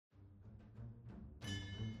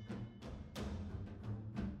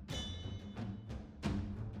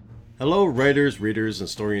Hello, writers, readers, and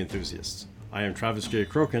story enthusiasts. I am Travis J.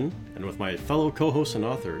 Crokin, and with my fellow co-hosts and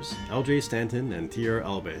authors, LJ Stanton and TR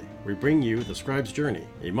Albay, we bring you The Scribe's Journey,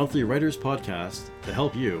 a monthly writers podcast to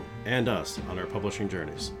help you and us on our publishing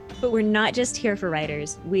journeys. But we're not just here for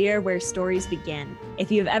writers, we are where stories begin.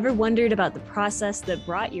 If you've ever wondered about the process that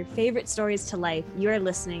brought your favorite stories to life, you are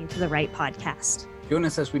listening to the right podcast. Join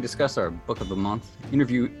us as we discuss our book of the month,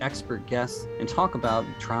 interview expert guests, and talk about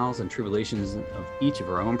trials and tribulations of each of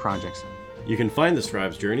our own projects. You can find The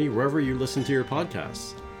Scribe's Journey wherever you listen to your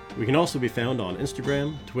podcasts. We can also be found on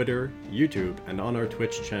Instagram, Twitter, YouTube, and on our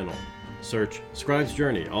Twitch channel. Search Scribe's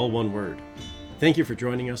Journey, all one word. Thank you for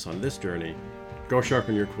joining us on this journey. Go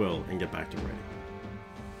sharpen your quill and get back to writing.